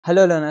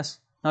Hello learners,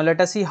 now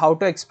let us see how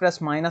to express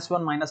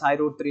 -1 minus I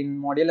root 3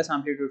 in modulus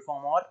amplitude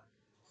form or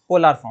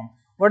polar form.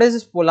 What is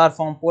this polar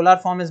form? Polar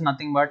form is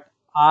nothing but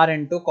r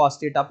into cos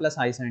theta plus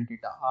I sin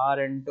theta, r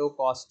into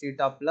cos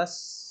theta plus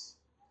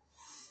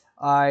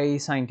I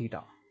sin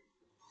theta.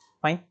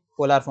 Fine,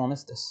 polar form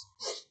is this.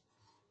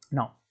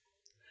 Now,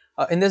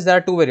 in this there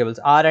are two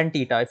variables r and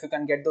theta. If you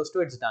can get those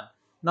two, it's done.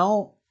 Now,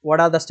 what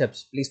are the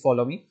steps? Please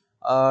follow me.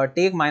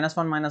 Take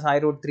 -1 minus I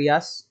root 3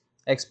 as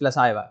x plus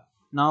iy.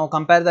 Now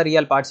compare the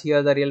real parts. Here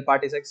the real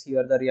part is x,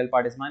 here the real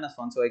part is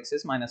 -1, so x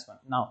is -1.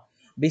 Now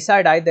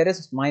beside I there is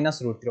minus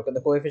root 3. Okay,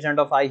 the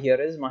coefficient of I here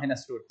is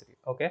minus root 3.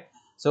 Okay,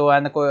 so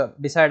and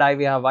beside I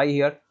we have y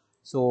here,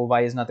 so y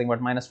is nothing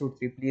but minus root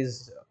 3. Please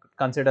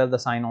consider the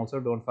sign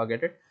also, don't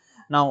forget it.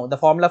 Now the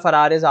formula for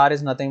r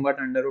is nothing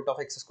but under root of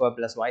x square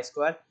plus y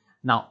square.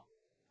 Now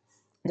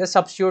just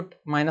substitute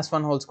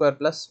 -1 whole square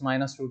plus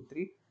minus root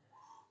 3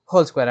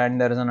 whole square, and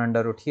there is an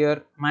under root here.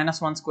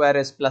 -1 square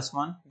is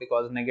 +1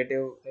 because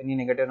any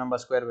negative number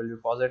square will be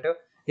positive.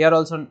 Here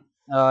also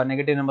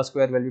negative number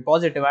square will be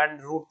positive,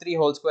 and root 3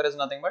 whole square is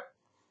nothing but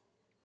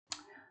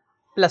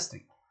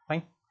 +3.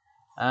 Fine,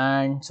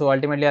 and so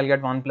ultimately I'll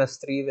get 1 plus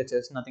 3, which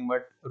is nothing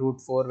but root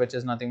 4, which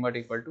is nothing but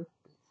equal to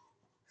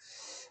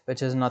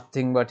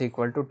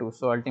 2.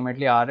 So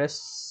ultimately r is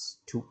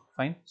 2.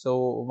 Fine, so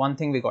one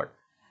thing we got.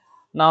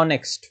 Now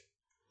next,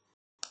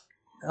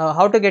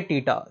 how to get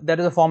theta? There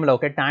is a formula.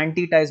 Okay, tan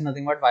theta is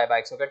nothing but y by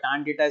x. Okay,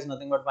 tan theta is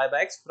nothing but y by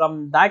x. From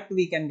that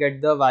we can get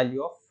the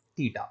value of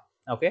theta.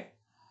 Okay,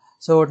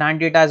 so tan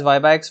theta is y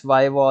by x.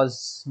 Y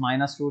was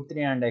minus root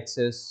 3 and x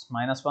is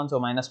 -1. So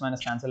minus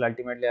minus cancel.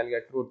 Ultimately, I'll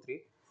get root 3.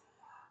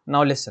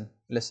 Now listen.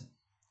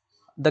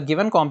 The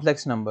given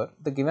complex number,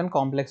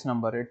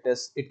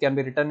 it can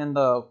be written in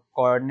the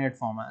coordinate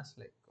form as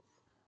like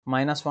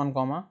 -1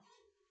 comma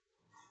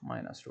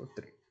minus root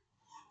 3.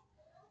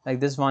 Like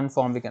this one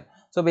form we can.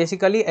 So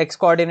basically x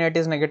coordinate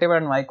is negative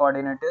and y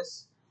coordinate is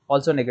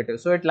also negative.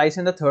 So it lies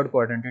in the third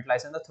quadrant.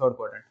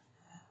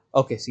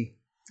 Okay, see,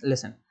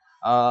 listen.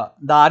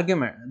 The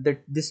argument that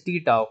this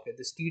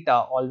theta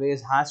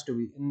always has to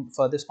be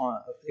for this,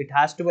 it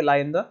has to be lie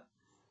in the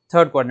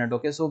third quadrant.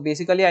 Okay, so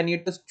basically I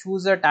need to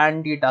choose a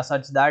tan theta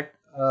such that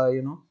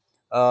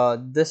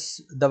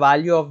the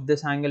value of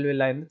this angle will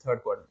lie in the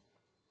third quadrant.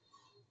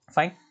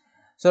 Fine.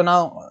 So now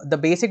the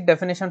basic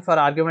definition for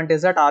argument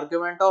is that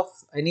argument of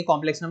any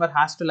complex number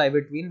has to lie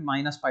between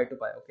minus pi to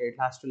pi. Okay, it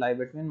has to lie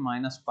between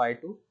minus pi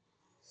to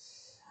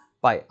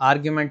pi.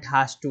 Argument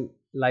has to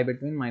lie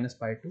between minus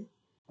pi to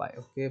pi.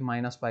 Okay,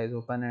 minus pi is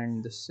open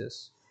and this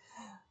is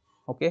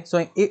okay.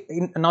 So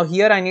now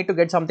here I need to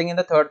get something in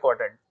the third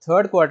quadrant.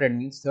 Third quadrant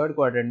means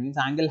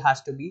angle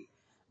has to be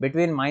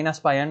between minus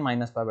pi and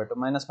minus pi by 2.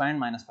 Minus pi and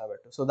minus pi by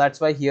 2. So that's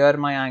why here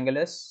my angle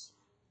is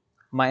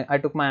I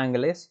took my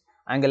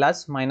angle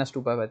as minus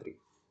 2 pi by 3.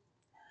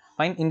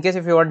 Fine. In case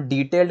if you want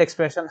detailed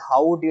expression,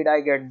 how did I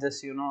get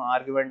this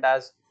argument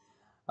as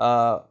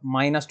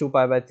minus 2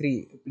 pi by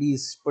 3,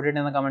 please put it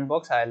in the comment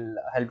box. I'll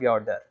help you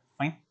out there.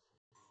 Fine.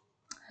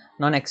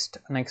 Now next,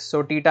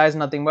 so theta is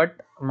nothing but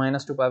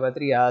minus 2 pi by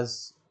 3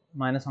 as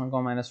 -1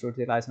 comma minus root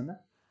 3 lies in the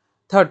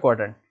third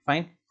quadrant.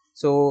 Fine.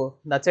 So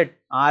that's it.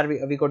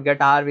 We could get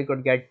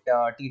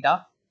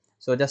theta.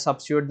 So just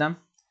substitute them.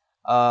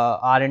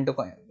 R into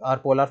our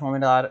polar form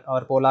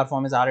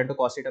is r into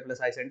cos theta plus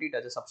I sin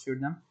theta. Just substitute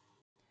them.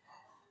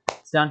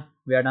 It's done.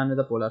 We are done with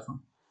the polar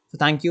form. So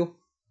thank you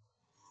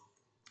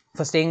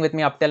for staying with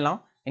me up till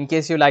now. In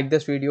case you like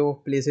this video,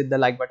 please hit the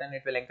like button.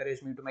 It will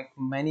encourage me to make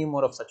many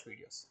more of such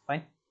videos.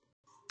 Fine.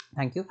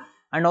 Thank you.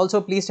 And also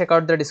please check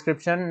out the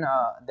description.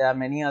 There are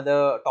many other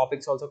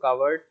topics also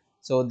covered.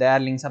 So their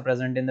links are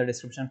present in the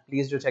description.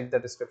 Please do check the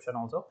description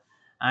also.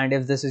 And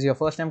if this is your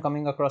first time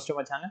coming across to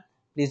my channel,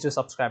 please do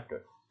subscribe to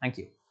it. Thank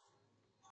you.